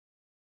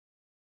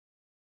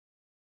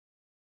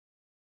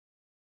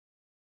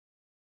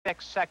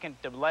6-second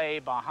delay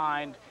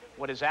behind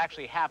what is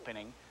actually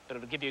happening, but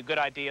it'll give you a good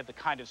idea of the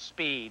kind of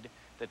speed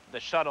that the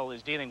shuttle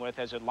is dealing with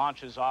as it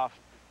launches off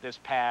this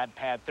pad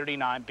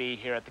 39B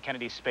here at the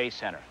Kennedy Space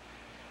Center.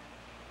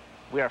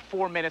 We are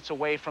 4 minutes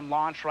away from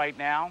launch right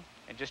now,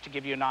 and just to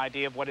give you an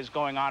idea of what is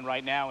going on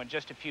right now, in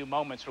just a few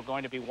moments we're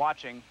going to be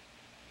watching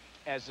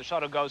as the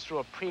shuttle goes through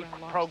a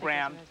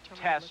pre-programmed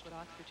test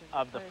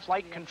of the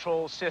flight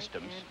control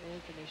systems.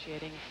 And is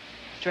initiating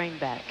drain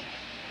back.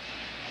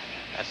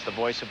 That's the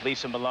voice of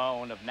Lisa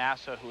Malone of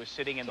NASA, who is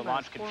sitting in the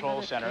Launch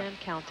Control Center. And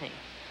counting.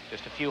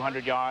 Just a few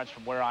hundred yards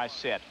from where I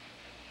sit.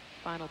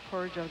 Final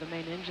purge of the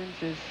main engines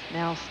is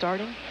now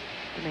starting.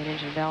 The main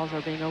engine valves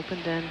are being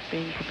opened and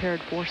being prepared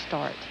for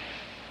start.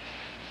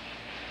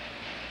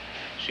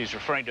 She's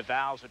referring to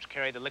valves which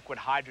carry the liquid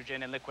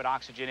hydrogen and liquid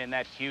oxygen in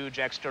that huge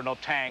external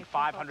tank,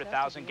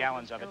 500,000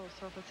 gallons of it.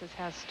 Services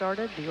has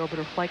started. The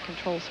orbiter flight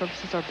control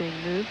surfaces are being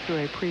moved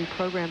through a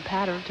pre-programmed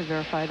pattern to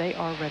verify they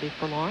are ready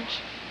for launch.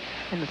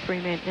 And the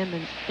three main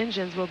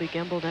engines will be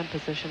gimbaled and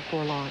positioned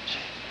for launch.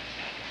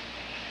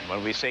 And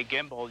when we say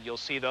gimbal, you'll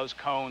see those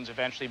cones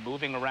eventually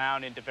moving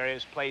around into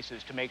various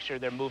places to make sure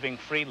they're moving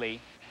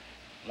freely.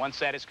 Once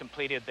that is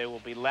completed, they will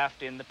be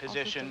left in the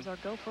position. All systems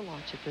are go for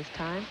launch at this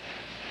time.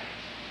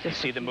 You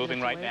see them moving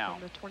right now.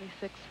 The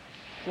 26th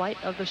flight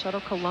of the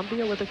shuttle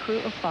Columbia with a crew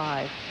of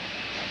 5.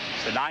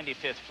 It's the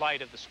 95th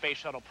flight of the Space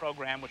Shuttle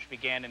program, which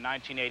began in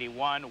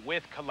 1981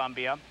 with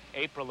Columbia,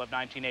 April of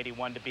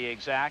 1981 to be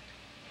exact.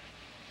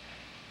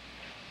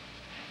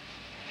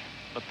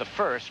 But the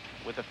first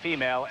with a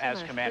female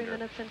as commander. 3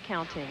 minutes and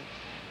counting.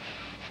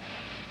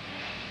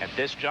 At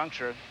this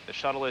juncture, the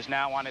shuttle is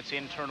now on its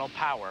internal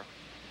power.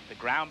 The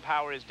ground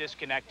power is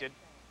disconnected,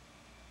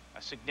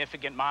 a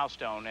significant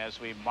milestone as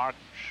we march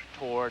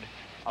toward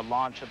a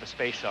launch of the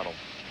Space Shuttle.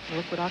 The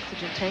liquid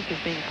oxygen tank is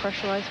being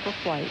pressurized for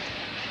flight.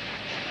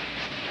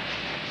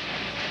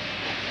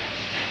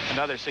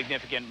 Another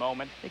significant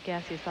moment. The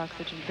gaseous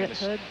oxygen vent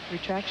hood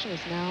retraction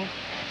is now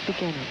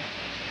beginning.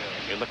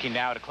 You're looking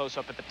now at a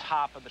close-up at the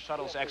top of the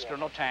shuttle's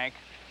external tank.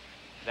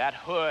 That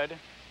hood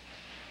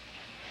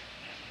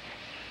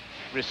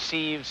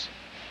receives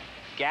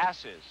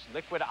gases,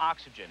 liquid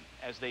oxygen,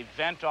 as they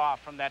vent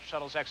off from that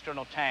shuttle's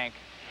external tank.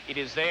 It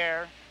is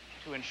there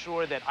to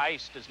ensure that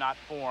ice does not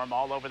form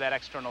all over that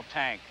external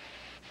tank.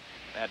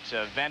 That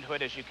vent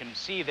hood, as you can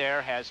see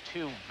there, has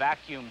 2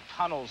 vacuum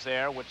tunnels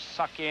there which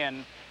suck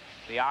in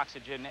the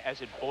oxygen as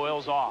it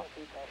boils off.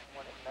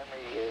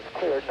 Memory is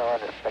cleared, no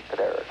unexpected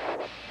errors.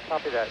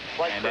 Copy that.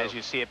 And as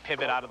you see it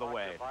pivot out of the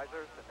way.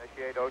 Advisors,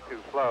 initiate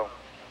O2 flow.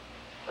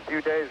 A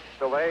few days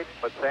delayed,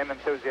 but same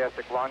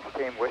enthusiastic launch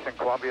team wishing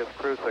Columbia's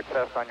crew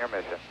success on your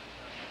mission.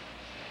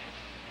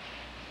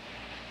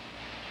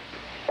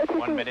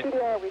 1 minute.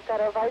 We've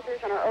got our visors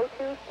and our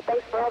O2.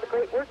 Thanks for all the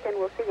great work, and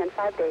we'll see you in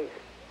 5 days.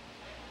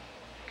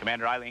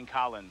 Commander Eileen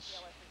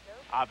Collins,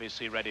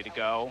 obviously ready to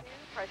go.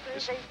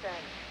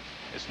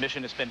 This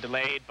mission has been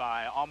delayed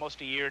by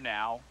almost a year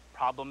now.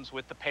 Problems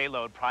with the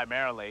payload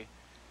primarily.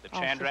 The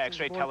Chandra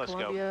X-ray telescope.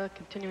 Columbia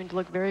continuing to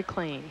look very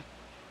clean.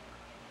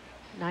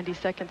 90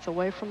 seconds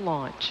away from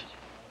launch.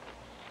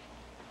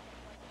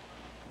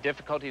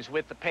 Difficulties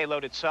with the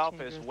payload itself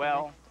as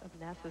well. Of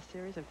NASA's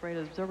series of great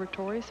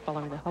observatories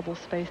following the Hubble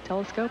Space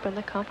Telescope and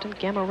the Compton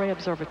Gamma Ray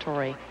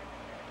Observatory.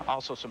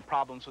 Also some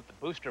problems with the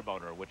booster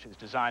motor, which is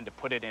designed to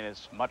put it in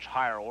a much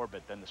higher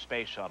orbit than the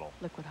Space Shuttle.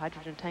 Liquid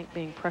hydrogen tank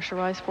being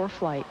pressurized for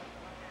flight.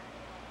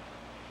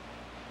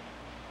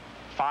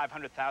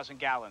 500,000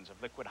 gallons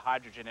of liquid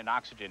hydrogen and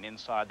oxygen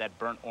inside that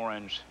burnt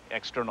orange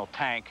external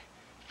tank,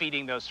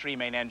 feeding those 3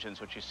 main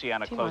engines, which you see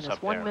on a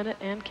close-up there. 1 minute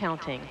and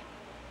counting.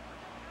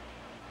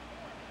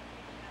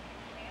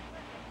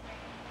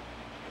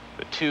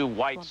 The 2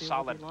 white Columbia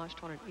solid... will be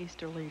launched on an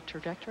easterly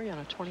trajectory on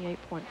a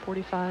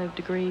 28.45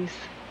 degrees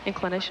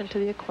inclination to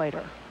the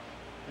equator.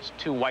 There's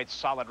 2 white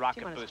solid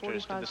rocket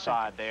boosters to the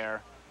side seconds.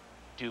 there.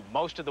 Do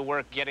most of the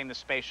work getting the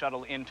Space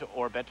Shuttle into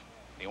orbit.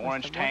 The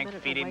orange tank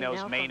feeding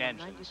those main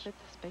engines. 95th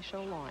Space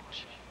Shuttle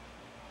launch.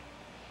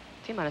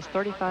 T-minus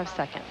 35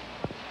 seconds.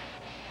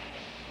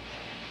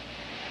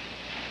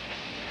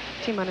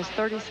 T-minus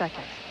 30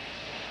 seconds.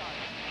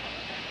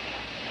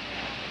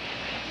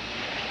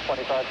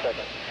 25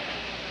 seconds.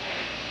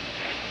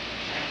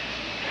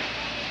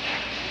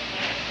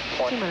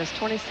 T-minus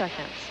 20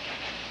 seconds.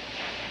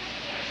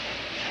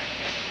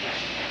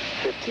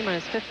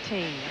 T-minus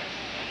 15.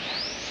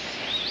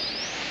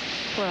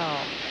 12,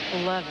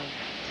 11,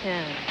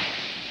 10,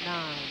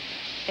 9,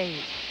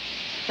 8,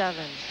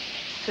 7,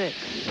 6,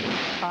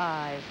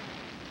 5,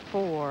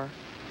 4,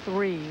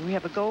 3. We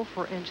have a go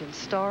for engine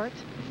start.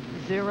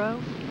 0.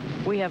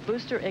 We have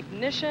booster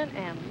ignition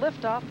and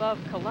liftoff of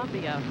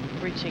Columbia,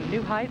 reaching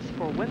new heights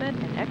for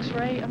women in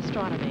X-ray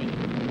astronomy.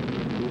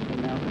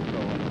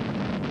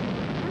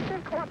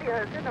 Houston,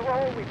 Columbia is in the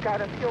roll. We've got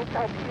a fuel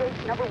cell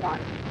pH number 1.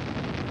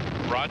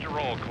 Roger,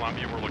 roll.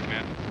 Columbia, we're looking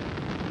at.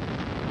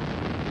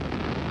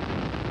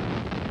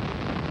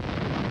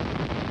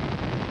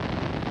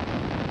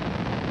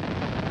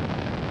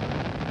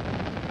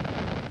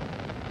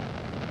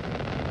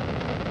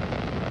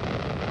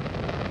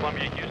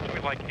 Columbia, Houston,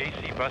 we'd like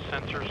AC bus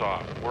sensors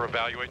off. We're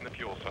evaluating the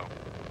fuel cell.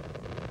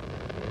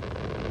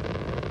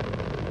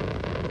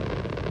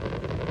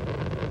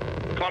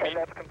 Columbia.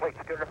 That's complete,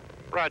 Scooter.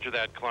 Roger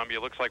that,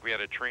 Columbia. Looks like we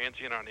had a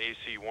transient on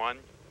AC1.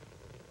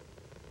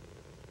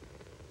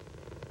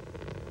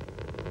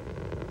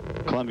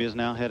 Columbia is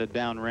now headed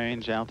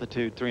downrange,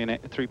 altitude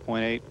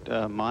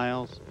 3.8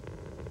 miles.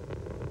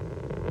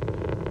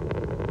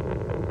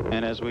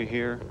 And as we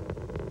hear,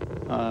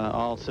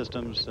 all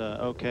systems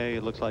okay.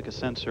 It looks like a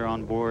sensor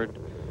on board.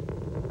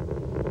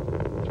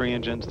 3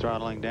 engines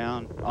throttling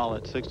down, all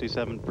at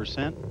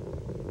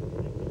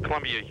 67%.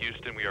 Columbia,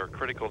 Houston, we are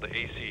critical to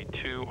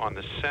AC2 on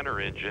the center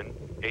engine,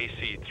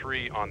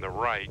 AC3 on the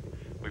right.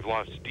 We've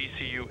lost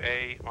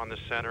DCU-A on the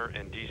center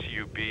and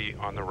DCU-B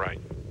on the right.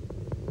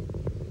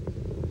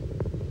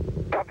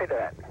 Copy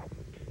that.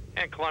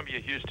 And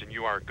Columbia, Houston,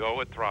 you are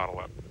go at throttle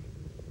up.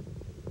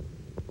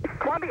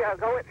 Columbia,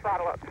 go at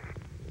throttle up.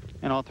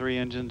 And all 3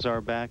 engines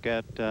are back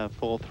at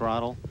full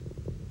throttle.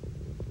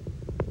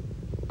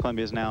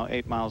 Columbia is now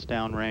 8 miles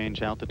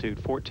downrange, altitude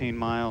 14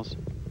 miles.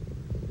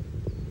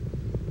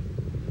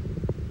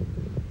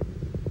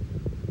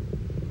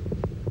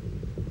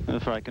 The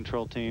flight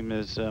control team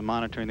is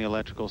monitoring the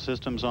electrical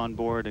systems on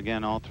board.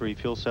 Again, all 3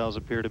 fuel cells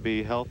appear to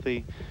be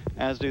healthy,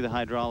 as do the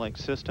hydraulic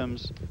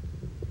systems.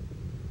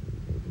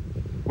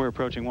 We're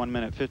approaching 1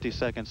 minute 50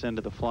 seconds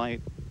into the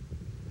flight,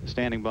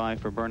 standing by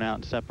for burnout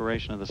and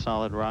separation of the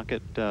solid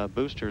rocket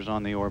boosters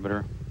on the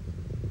orbiter.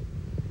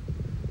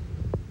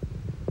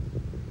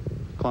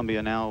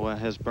 Columbia now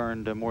has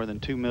burned more than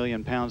 2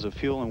 million pounds of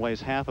fuel and weighs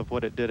half of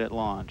what it did at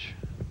launch.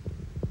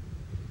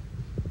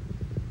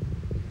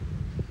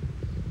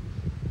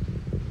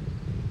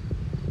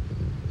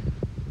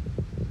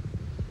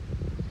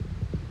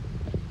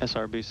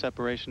 SRB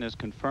separation is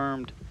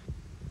confirmed.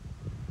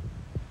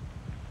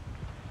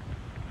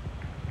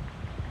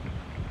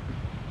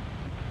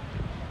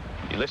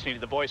 You're listening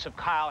to the voice of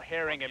Kyle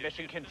Herring at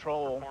Mission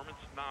Control. Performance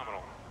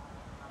nominal.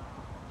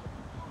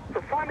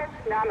 Performance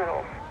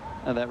nominal.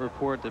 That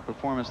report, the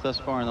performance thus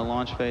far in the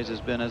launch phase has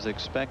been as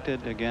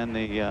expected. Again,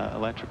 the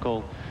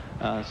electrical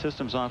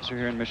systems officer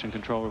here in Mission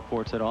Control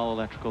reports that all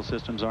electrical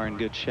systems are in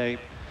good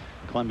shape.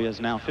 Columbia is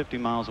now 50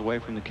 miles away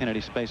from the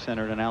Kennedy Space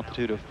Center at an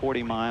altitude of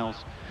 40 miles,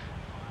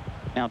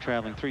 now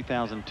traveling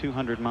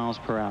 3,200 miles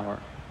per hour.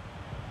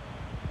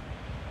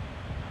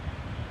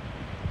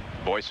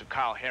 Voice of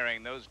Kyle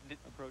Herring, those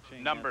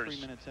Approaching numbers.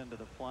 3 minutes into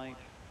the flight.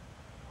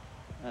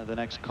 The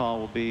next call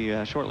will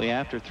be shortly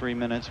after 3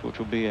 minutes, which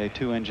will be a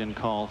 2-engine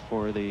call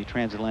for the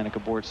transatlantic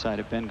abort site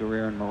at Ben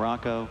Guerir in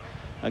Morocco.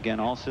 Again,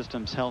 all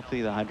systems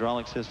healthy, the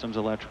hydraulic systems,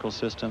 electrical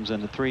systems,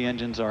 and the 3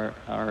 engines are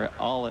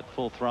all at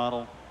full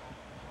throttle.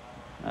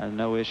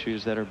 No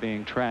issues that are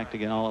being tracked.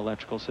 Again, all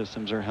electrical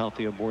systems are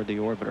healthy aboard the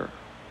orbiter.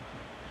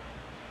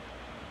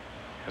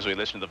 As we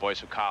listen to the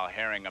voice of Kyle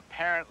Herring,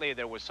 apparently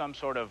there was some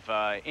sort of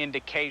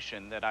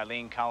indication that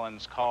Eileen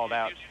Collins called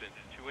out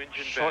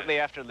shortly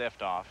after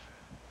liftoff,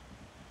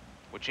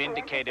 which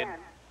indicated...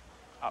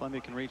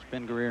 Columbia can reach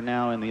Ben Guerir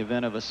now in the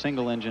event of a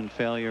single engine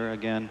failure.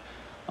 Again,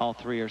 all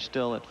 3 are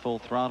still at full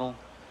throttle,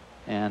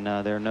 and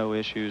there are no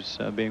issues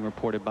being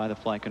reported by the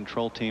flight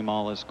control team.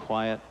 All is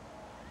quiet.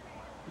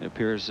 It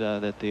appears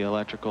that the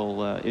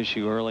electrical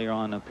issue earlier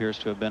on appears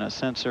to have been a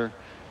sensor.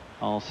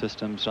 All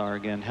systems are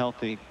again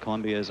healthy.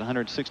 Columbia is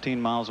 116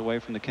 miles away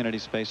from the Kennedy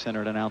Space Center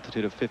at an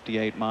altitude of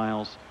 58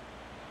 miles.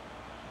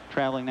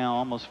 Traveling now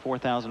almost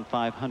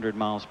 4,500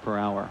 miles per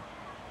hour.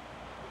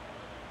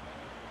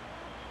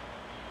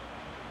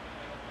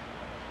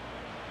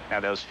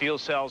 Now, those fuel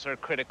cells are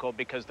critical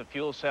because the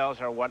fuel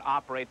cells are what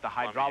operate the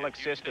hydraulic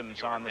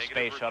systems on the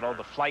space shuttle.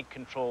 The flight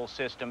control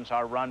systems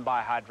are run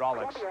by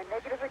hydraulics. Columbia,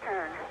 negative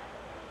return.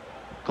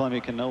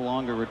 Columbia can no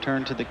longer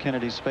return to the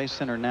Kennedy Space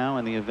Center now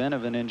in the event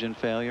of an engine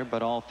failure,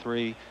 but all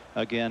 3,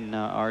 again,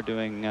 are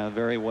doing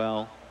very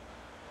well.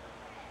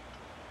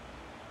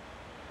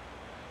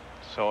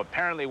 So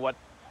apparently what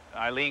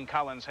Eileen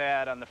Collins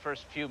had on the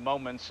first few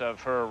moments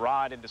of her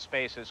ride into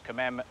space as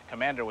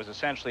commander was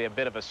essentially a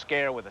bit of a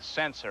scare with a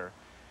sensor,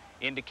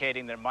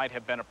 indicating there might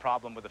have been a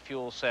problem with the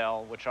fuel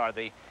cell, which are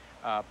the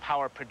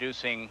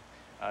power-producing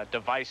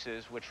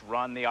devices which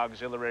run the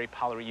auxiliary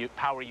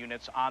power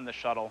units on the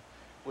shuttle,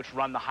 which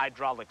run the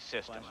hydraulic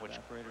system. Which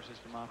operator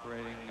system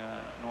operating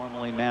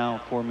normally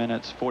now. 4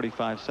 minutes,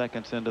 45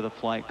 seconds into the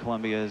flight.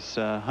 Columbia is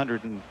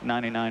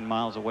 199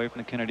 miles away from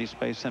the Kennedy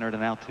Space Center at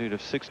an altitude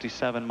of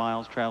 67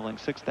 miles, traveling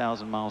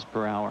 6,000 miles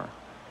per hour.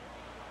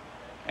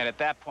 And at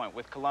that point,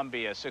 with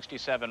Columbia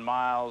 67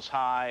 miles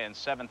high and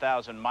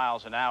 7,000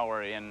 miles an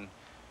hour in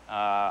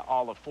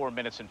all of 4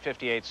 minutes and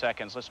 58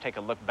 seconds, let's take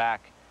a look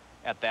back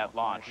at that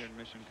launch.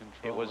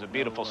 It was a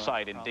beautiful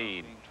sight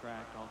indeed.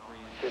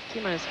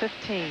 T-minus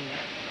 15,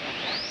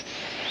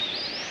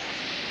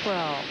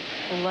 12,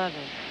 11,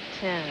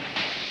 10,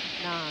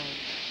 9,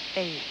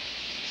 8,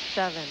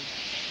 7,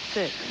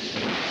 6,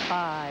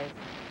 5,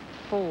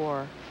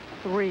 4,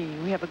 3.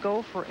 We have a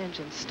go for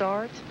engine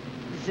start,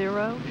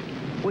 0.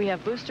 We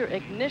have booster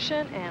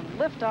ignition and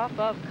liftoff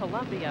of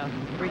Columbia,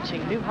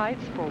 reaching new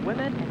heights for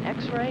women in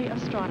X-ray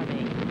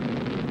astronomy.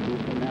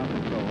 Houston now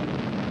controlling.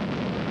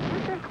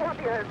 Houston,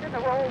 Columbia is in the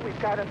roll.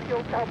 We've got a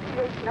fuel cell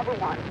pH number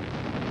 1.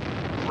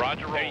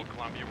 Roger, roll,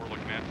 Columbia, we're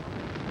looking at.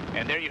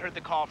 And there you heard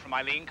the call from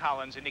Eileen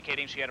Collins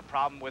indicating she had a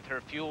problem with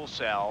her fuel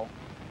cell.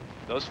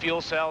 Those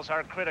fuel cells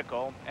are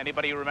critical.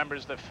 Anybody who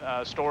remembers the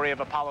story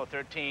of Apollo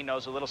 13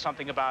 knows a little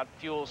something about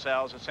fuel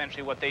cells.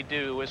 Essentially what they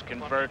do is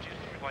convert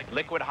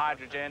liquid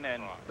hydrogen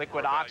and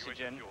liquid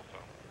oxygen,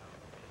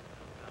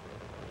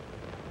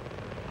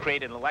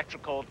 create an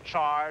electrical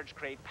charge,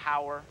 create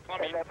power.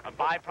 A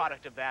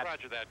byproduct of that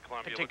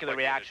particular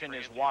reaction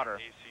is water.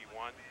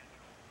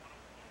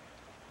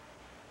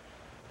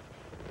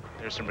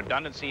 There's some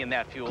redundancy in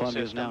that fuel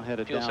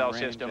cell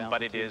system,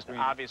 but it is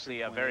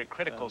obviously a very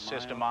critical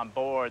system on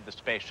board the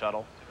space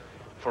shuttle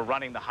for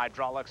running the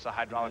hydraulics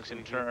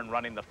in turn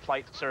running the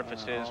flight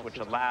surfaces which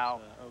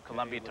allow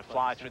Columbia to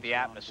fly through the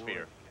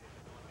atmosphere.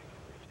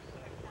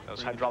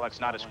 Those hydraulics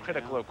not as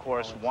critical, of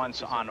course,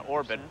 once on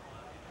orbit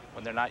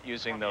when they're not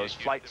using those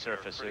flight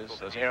surfaces,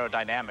 those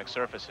aerodynamic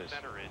surfaces.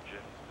 Center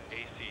engine,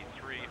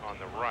 AC3 on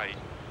the right.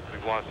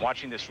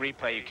 Watching this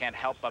replay, you can't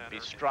help but be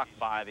struck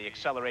by the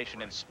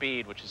acceleration and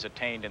speed which is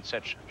attained in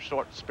such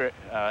short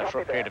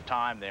period of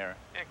time there.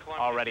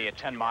 Already at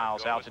 10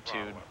 miles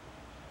altitude,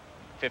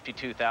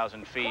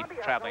 52,000 feet,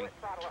 traveling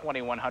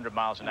 2,100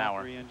 miles an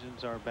hour. 3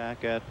 engines are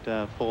back at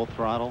full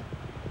throttle.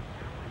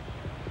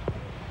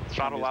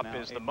 Throttle up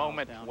is the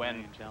moment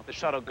when the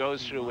shuttle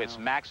goes through its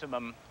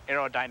maximum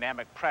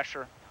aerodynamic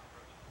pressure.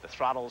 The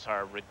throttles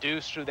are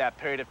reduced through that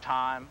period of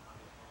time.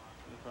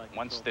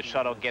 Once the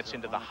shuttle gets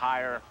into the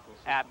higher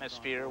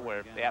atmosphere,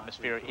 where the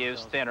atmosphere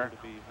is thinner,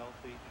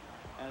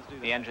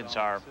 the engines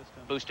are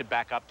boosted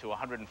back up to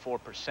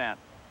 104%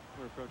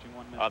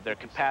 of their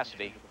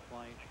capacity,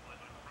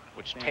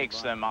 which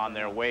takes them on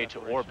their way to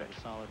orbit.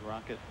 Solid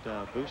rocket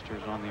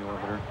boosters on the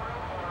orbiter.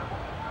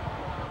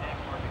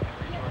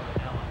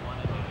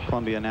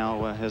 Columbia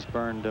now has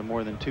burned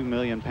more than 2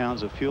 million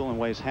pounds of fuel and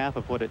weighs half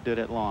of what it did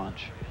at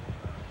launch.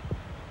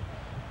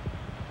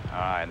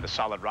 And the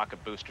solid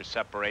rocket booster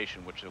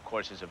separation, which of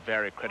course is a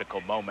very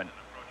critical moment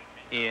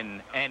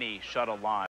in any shuttle launch.